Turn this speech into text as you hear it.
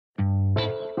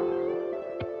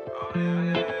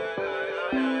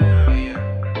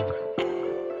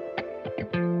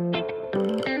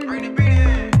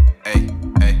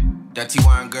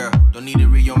wine, girl. Don't need to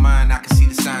read your mind, I can see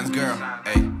the signs, girl.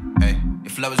 Hey, hey,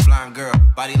 if love is blind, girl.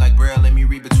 Body like Braille, let me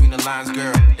read between the lines,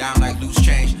 girl. Down like loose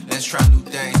change, let's try new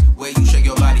things. Way you shake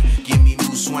your body, give me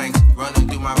mood swings. Running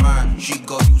through my mind, she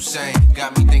go Usain.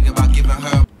 Got me thinking about giving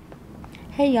her.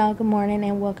 Hey y'all, good morning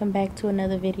and welcome back to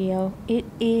another video. It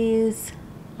is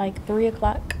like 3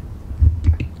 o'clock,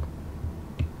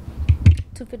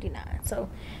 2:59. So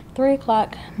 3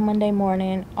 o'clock Monday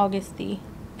morning, August the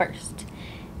 1st.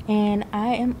 And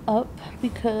I am up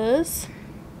because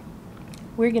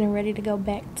we're getting ready to go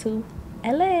back to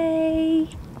LA.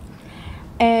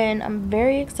 And I'm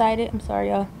very excited. I'm sorry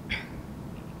y'all.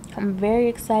 I'm very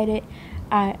excited.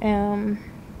 I'm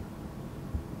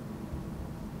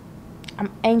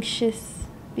anxious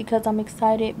because I'm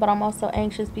excited, but I'm also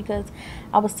anxious because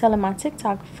I was telling my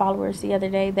TikTok followers the other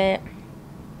day that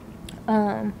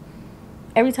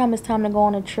every time it's time to go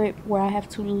on a trip where I have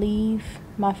to leave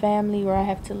my family, or I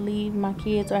have to leave my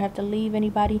kids, or I have to leave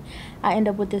anybody, I end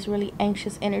up with this really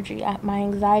anxious energy. My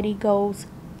anxiety goes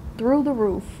through the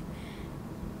roof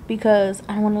because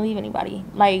I don't want to leave anybody.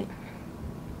 Like,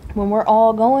 when we're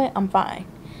all going, I'm fine.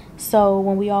 So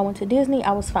when we all went to Disney,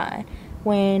 I was fine.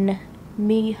 When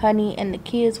me, Honey, and the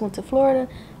kids went to Florida,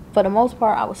 for the most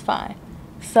part, I was fine.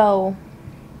 So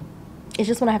it's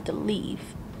just when I have to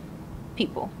leave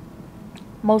people,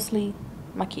 mostly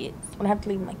my kids, when I have to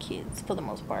leave my kids for the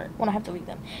most part, when I have to leave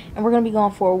them. And we're going to be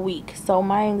gone for a week. So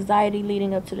my anxiety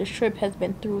leading up to this trip has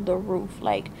been through the roof.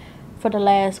 Like, for the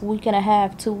last week and a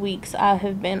half, 2 weeks, I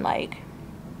have been like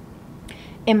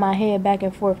in my head back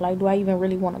and forth, like, do I even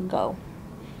really want to go?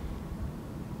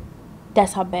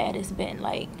 That's how bad it's been.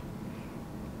 Like,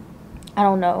 I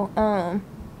don't know.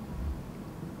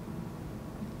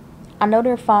 I know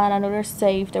they're fine. I know they're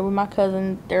safe. They're with my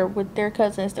cousin. They're with their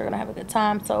cousins. They're going to have a good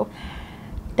time. So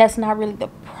that's not really the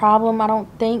problem, I don't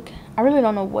think. I really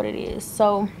don't know what it is.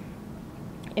 So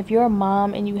if you're a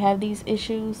mom and you have these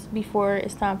issues before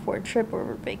it's time for a trip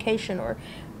or a vacation or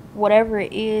whatever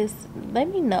it is, let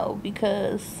me know,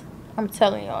 because I'm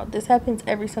telling y'all, this happens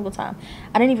every single time.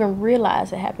 I didn't even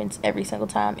realize it happens every single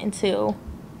time until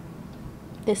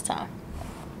this time.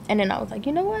 And then I was like,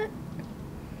 you know what?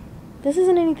 This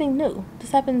isn't anything new.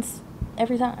 This happens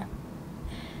every time.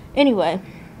 Anyway,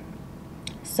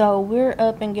 so we're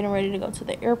up and getting ready to go to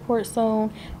the airport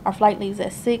soon. Our flight leaves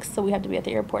at 6, so we have to be at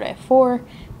the airport at 4.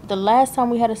 The last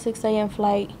time we had a 6 a.m.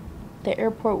 flight, the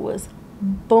airport was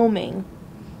booming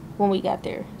when we got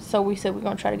there. So we said we're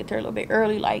going to try to get there a little bit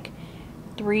early, like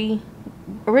 3.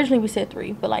 Originally we said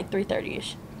 3, but like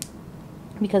 3:30ish,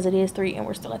 because it is 3 and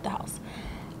we're still at the house.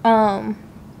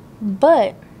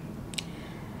 But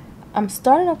I'm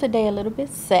starting off the day a little bit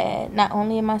sad. Not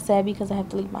only am I sad because I have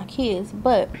to leave my kids,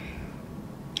 but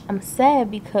I'm sad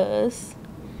because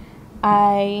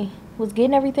I was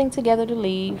getting everything together to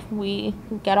leave. We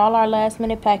got all our last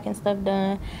minute packing stuff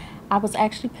done. I was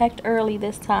actually packed early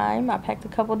this time. I packed a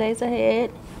couple days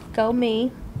ahead. Go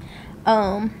me.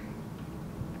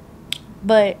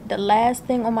 But the last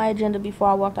thing on my agenda before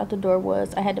I walked out the door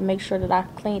was I had to make sure that I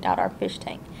cleaned out our fish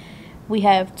tank. We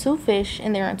have 2 fish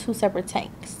and they're in 2 separate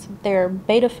tanks. They're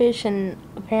betta fish, and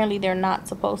apparently they're not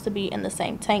supposed to be in the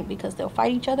same tank because they'll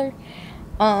fight each other.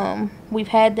 We've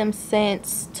had them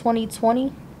since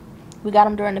 2020. We got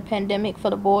them during the pandemic for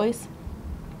the boys.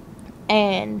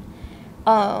 And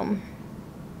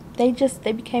they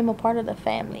became a part of the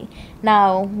family.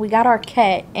 Now, we got our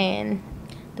cat, and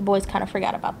the boys kind of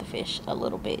forgot about the fish a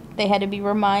little bit. They had to be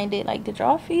reminded, like, did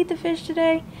y'all feed the fish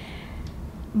today?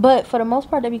 But for the most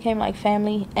part, they became like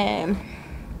family. And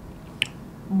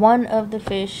one of the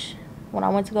fish, when I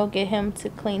went to go get him to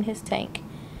clean his tank,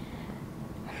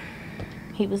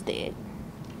 he was dead.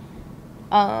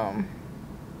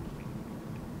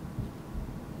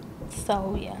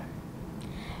 So yeah.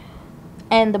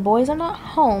 And the boys are not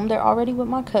home. They're already with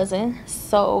my cousin,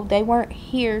 so they weren't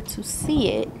here to see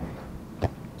it.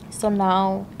 So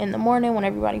now in the morning when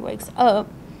everybody wakes up,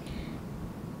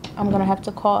 I'm gonna have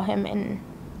to call him and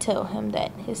tell him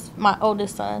that my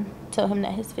oldest son, tell him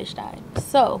that his fish died.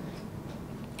 So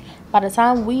by the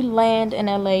time we land in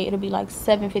LA, it'll be like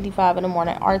 7:55 in the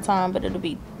morning our time, but it'll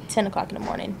be 10 o'clock in the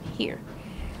morning here.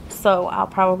 So I'll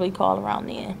probably call around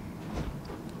then.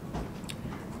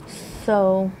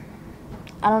 So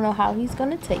I don't know how he's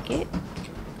gonna take it.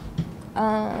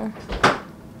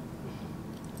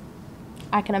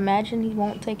 I can imagine he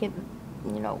won't take it,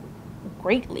 you know,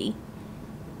 greatly,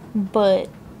 but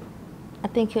I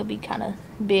think he'll be kind of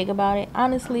big about it.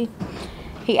 Honestly,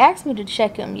 he asked me to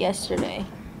check him yesterday,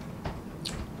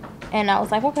 and I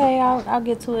was like, okay, I'll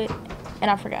get to it, and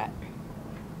I forgot.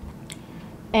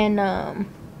 And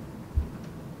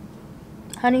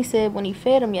Honey said when he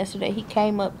fed him yesterday, he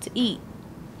came up to eat.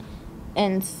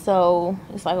 And so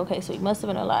it's like, okay, so he must have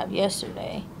been alive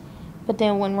yesterday. But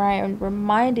then when Ryan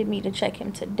reminded me to check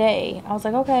him today, I was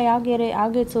like, okay, I'll get it.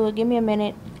 I'll get to it. Give me a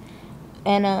minute.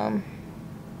 And I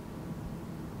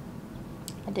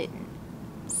didn't.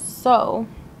 So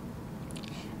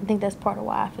I think that's part of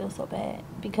why I feel so bad,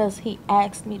 because he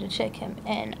asked me to check him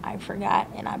and I forgot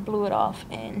and I blew it off.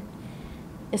 And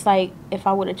it's like, if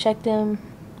I would have checked him,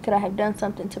 could I have done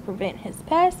something to prevent his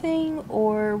passing,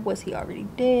 or was he already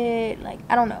dead? Like,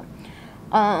 I don't know.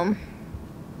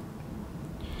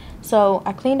 So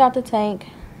I cleaned out the tank.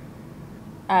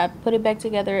 I put it back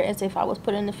together as if I was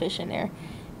putting the fish in there.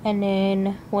 And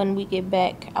then when we get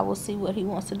back, I will see what he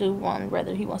wants to do.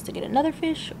 Whether he wants to get another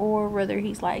fish, or whether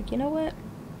he's like, you know what?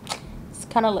 It's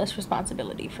kind of less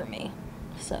responsibility for me.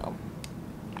 So,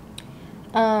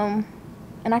 and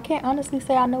I can't honestly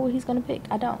say I know what he's going to pick.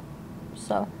 I don't.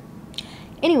 So,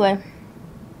 anyway.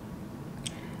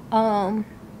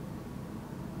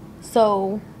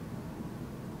 So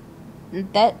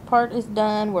that part is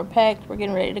done. We're packed. We're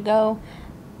getting ready to go.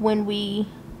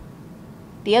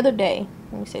 The other day,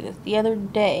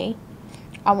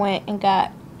 I went and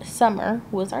got Summer,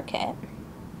 who is our cat.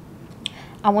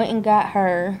 I went and got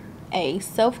her a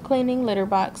self-cleaning litter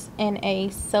box and a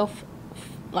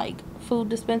food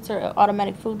dispenser, an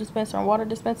automatic food dispenser and water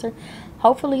dispenser.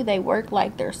 Hopefully they work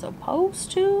like they're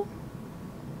supposed to.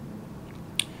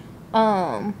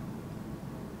 I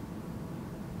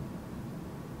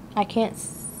can't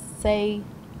say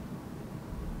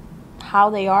how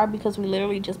they are because we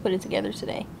literally just put it together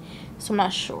today, so I'm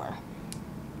not sure.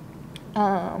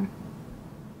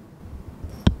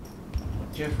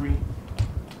 Jeffrey,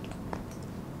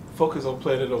 focus on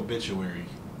Planet Obituary,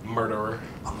 murderer.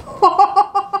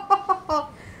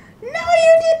 No,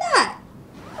 you did not.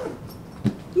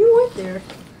 You went there.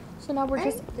 So now we're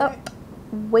just up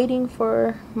waiting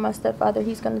for my stepfather.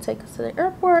 He's going to take us to the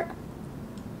airport.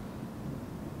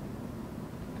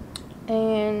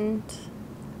 And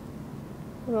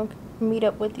we're going to meet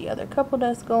up with the other couple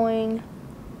that's going.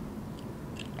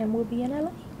 And we'll be in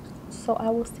LA. So I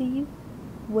will see you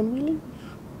when we leave.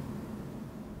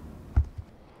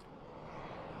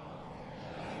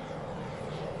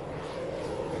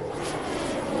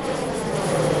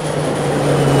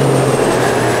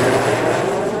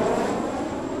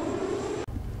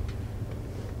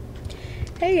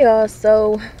 Hey y'all,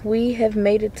 so we have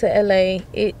made it to LA.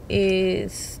 It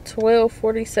is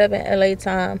 12:47 LA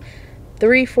time,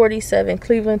 3:47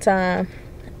 Cleveland time,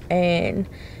 and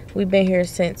we've been here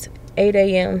since 8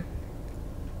 a.m.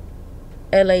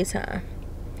 LA time.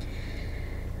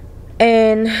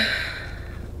 And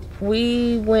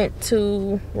we went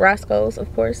to Roscoe's,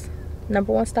 of course,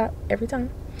 number one stop every time.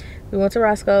 We went to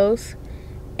Roscoe's,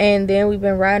 and then we've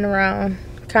been riding around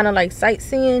kind of like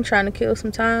sightseeing, trying to kill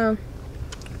some time.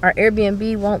 Our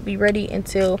Airbnb won't be ready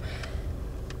until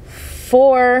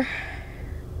 4,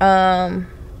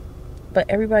 but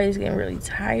everybody's getting really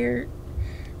tired.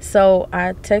 So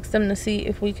I texted them to see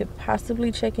if we could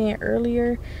possibly check in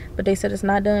earlier, but they said it's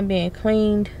not done being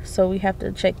cleaned, so we have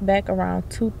to check back around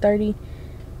 2:30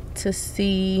 to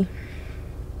see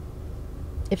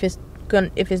if it's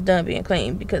done being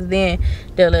cleaned, because then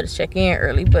they'll let us check in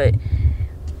early. But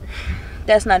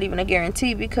that's not even a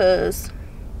guarantee, because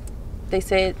they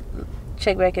said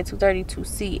check back at 2:30 to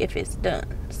see if it's done.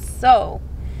 So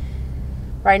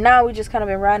right now we just kind of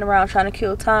been riding around trying to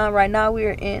kill time. Right now we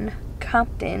are in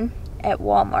Compton at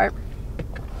Walmart.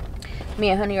 Me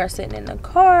and Honey are sitting in the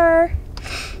car,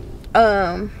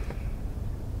 and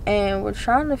we're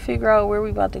trying to figure out where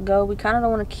we about to go. We kind of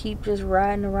don't want to keep just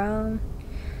riding around,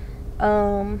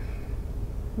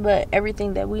 but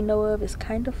everything that we know of is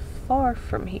kind of far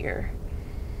from here,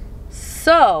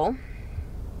 so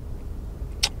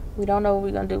we don't know what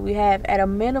we're gonna do. We have at a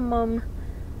minimum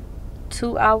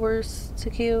 2 hours to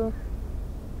kill,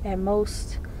 at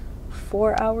most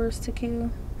 4 hours to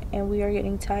kill, and we are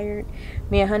getting tired.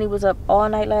 Me and Honey was up all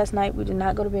night last night. We did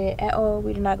not go to bed at all.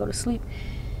 We did not go to sleep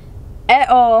at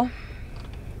all.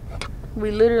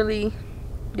 We literally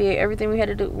did everything we had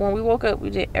to do. When we woke up, we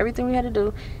did everything we had to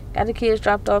do. Got the kids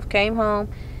dropped off, came home,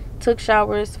 took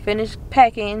showers, finished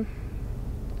packing,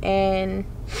 and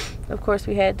of course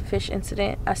we had the fish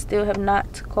incident. I still have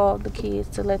not called the kids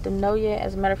to let them know yet.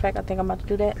 As a matter of fact, I think I'm about to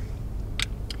do that.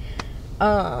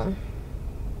 And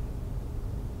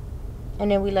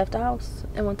then we left the house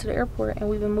and went to the airport, and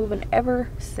we've been moving ever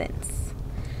since.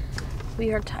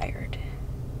 We are tired.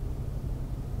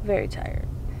 Very tired.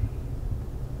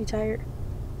 You tired?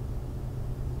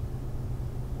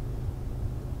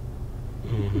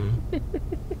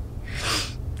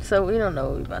 So we don't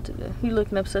know what we're about to do. You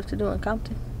looking up stuff to do in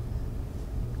Compton?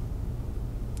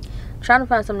 Trying to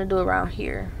find something to do around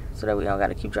here so that we don't got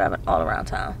to keep driving all around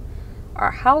town.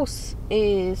 Our house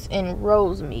is in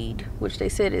Rosemead, which they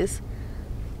said is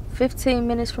 15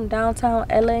 minutes from downtown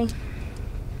LA.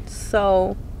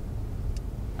 So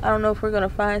I don't know if we're gonna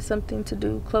find something to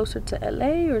do closer to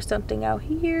LA or something out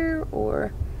here,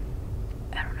 or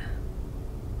I don't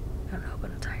know, but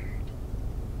I'm tired.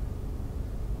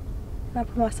 I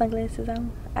put my sunglasses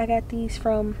on. I got these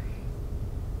from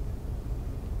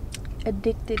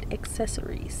Addicted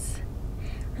Accessories.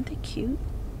 Aren't they cute?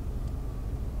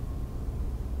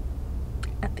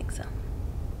 I think so.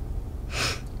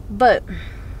 But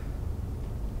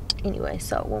anyway,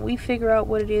 so when we figure out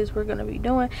what it is we're gonna be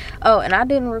doing. Oh, and I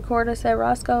didn't record us at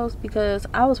Roscoe's because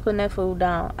I was putting that food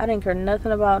down. I didn't care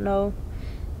nothing about no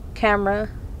camera.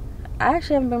 I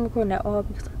actually haven't been recording at all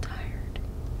because I'm tired.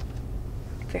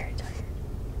 Very tired.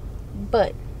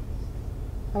 But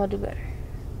I'm gonna do better.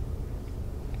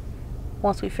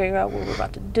 Once we figure out what we're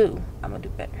about to do, I'm gonna do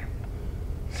better.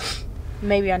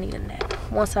 Maybe I need a nap.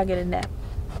 Once I get a nap,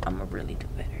 I'm gonna really do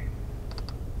better.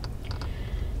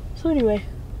 So anyway,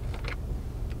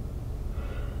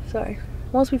 sorry.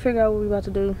 Once we figure out what we're about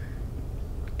to do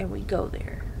and we go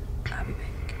there, I'll be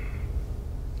back.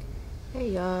 Hey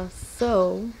y'all,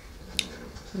 so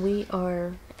we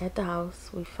are at the house.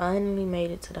 We finally made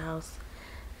it to the house.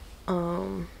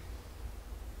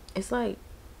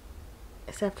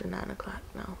 It's after 9 o'clock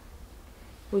now.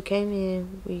 We came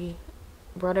in, we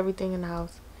brought everything in the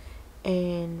house,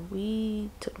 and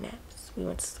we took naps. We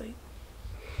went to sleep.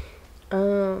 I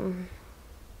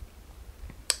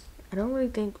don't really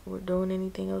think we're doing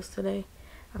anything else today.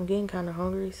 I'm getting kind of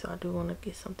hungry, so I do want to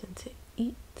get something to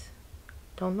eat.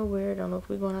 Don't know where. Don't know if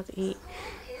we're going out to eat.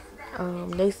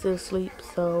 They still sleep,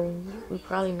 so we're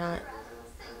probably not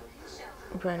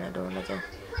doing nothing.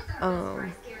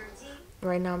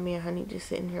 Right now, me and Honey just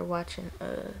sitting here watching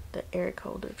the Eric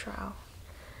Holder trial,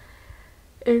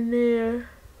 and then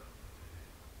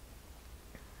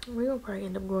we're gonna probably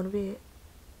end up going to bed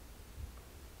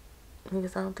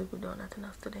because I don't think we're doing nothing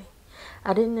else today.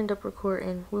 I didn't end up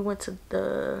recording. We went to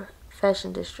the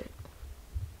fashion district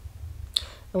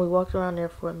and we walked around there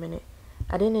for a minute.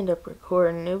 I didn't end up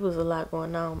recording. It was a lot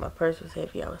going on. My purse was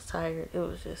heavy. I was tired. It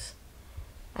was just,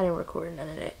 I didn't record none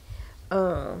of that.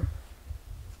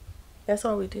 That's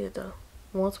all we did though.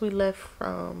 Once we left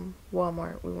from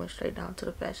Walmart, we went straight down to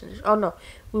the fashion district. Oh no,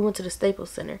 we went to the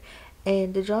Staples Center.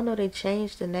 And did y'all know they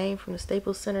changed the name from the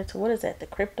Staples Center to, what is that, the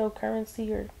cryptocurrency,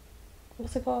 or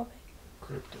what's it called?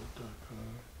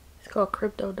 Crypto.com. It's called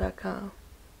crypto.com.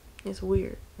 It's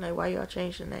weird. Like, why y'all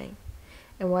change the name?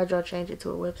 And why'd y'all change it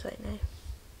to a website name?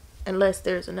 Unless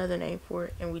there's another name for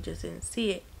it and we just didn't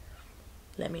see it,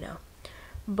 let me know.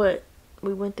 But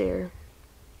we went there,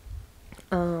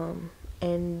 and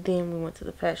then we went to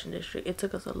the fashion district. It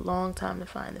took us a long time to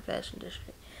find the fashion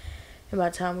district. And by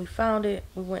the time we found it,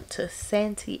 we went to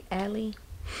Santee Alley.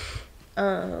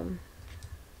 I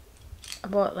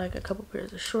bought like a couple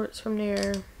pairs of shorts from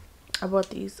there. I bought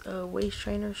these waist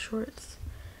trainer shorts.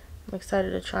 I'm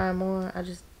excited to try them on. I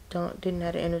just didn't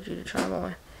have the energy to try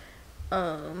them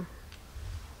on.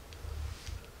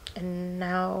 And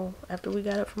now, after we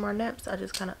got up from our naps, I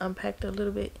just kind of unpacked a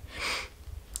little bit.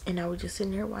 And now we're just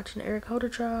sitting here watching the Eric Holder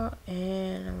trial.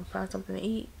 And I'm gonna find something to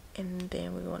eat. And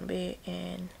then we're going to bed.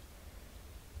 And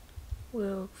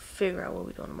we'll figure out what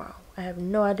we're doing tomorrow. I have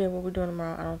no idea what we're doing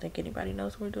tomorrow. I don't think anybody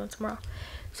knows what we're doing tomorrow.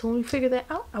 So when we figure that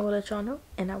out, I will let y'all know.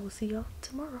 And I will see y'all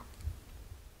tomorrow.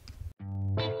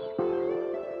 Oh,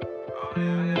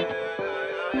 yeah, yeah, yeah,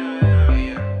 yeah, yeah.